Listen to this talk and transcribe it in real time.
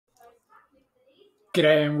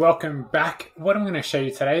G'day and welcome back. What I'm going to show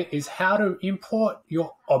you today is how to import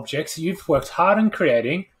your objects you've worked hard on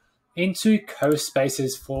creating into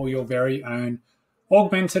Cospaces for your very own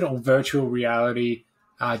augmented or virtual reality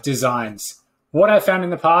designs. What I've found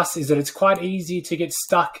in the past is that it's quite easy to get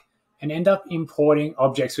stuck and end up importing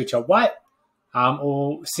objects which are white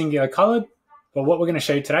or singular colored. But what we're going to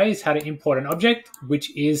show you today is how to import an object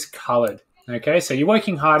which is colored. Okay, so you're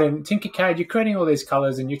working hard in TinkerCAD, you're creating all these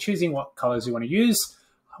colors and you're choosing what colors you want to use.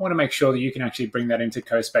 I want to make sure that you can actually bring that into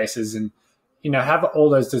Cospaces and, have all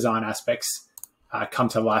those design aspects come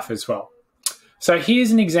to life as well. So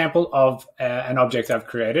here's an example of an object I've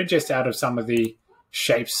created just out of some of the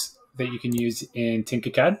shapes that you can use in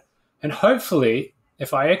TinkerCAD. And hopefully,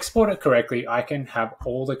 if I export it correctly, I can have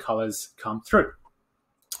all the colors come through.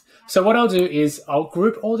 So what I'll do is I'll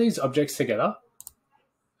group all these objects together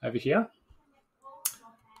over here.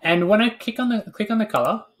 And when I click on the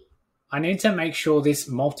color, I need to make sure this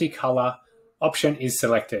multicolor option is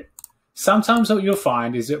selected. Sometimes what you'll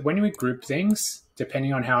find is that when we group things,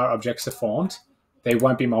 depending on how our objects are formed, they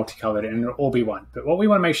won't be multicolored and it'll all be one. But what we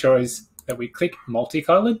want to make sure is that we click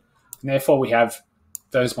multicolored, and therefore we have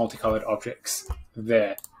those multicolored objects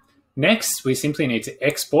there. Next, we simply need to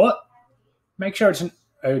export. Make sure it's an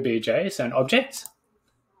OBJ, so an object,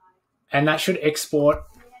 and that should export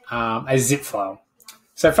a zip file.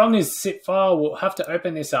 So from this zip file, we'll have to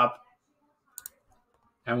open this up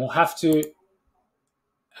and we'll have to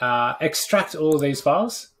extract all of these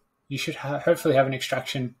files. You should hopefully have an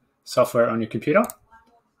extraction software on your computer.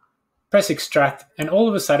 Press extract, and all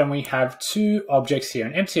of a sudden we have two objects here,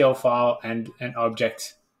 an MTL file and an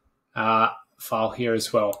object file here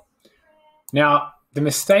as well. Now, the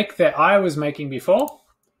mistake that I was making before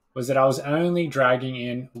was that I was only dragging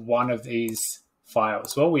in one of these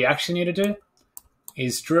files. What we actually need to do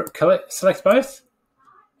is select both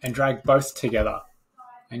and drag both together.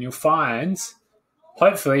 And you'll find,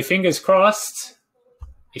 hopefully, fingers crossed,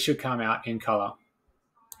 it should come out in color.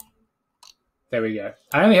 There we go.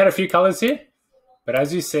 I only had a few colors here, but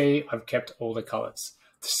as you see, I've kept all the colors.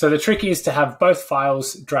 So the trick is to have both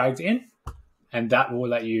files dragged in, and that will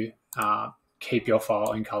let you keep your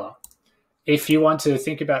file in color. If you want to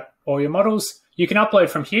think about all your models, you can upload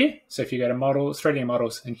from here. So if you go to models, 3D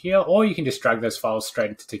models in here, or you can just drag those files straight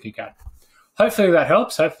into TinkerCAD. Hopefully that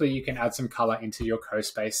helps. Hopefully you can add some color into your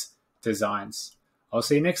Cospace designs. I'll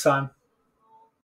see you next time.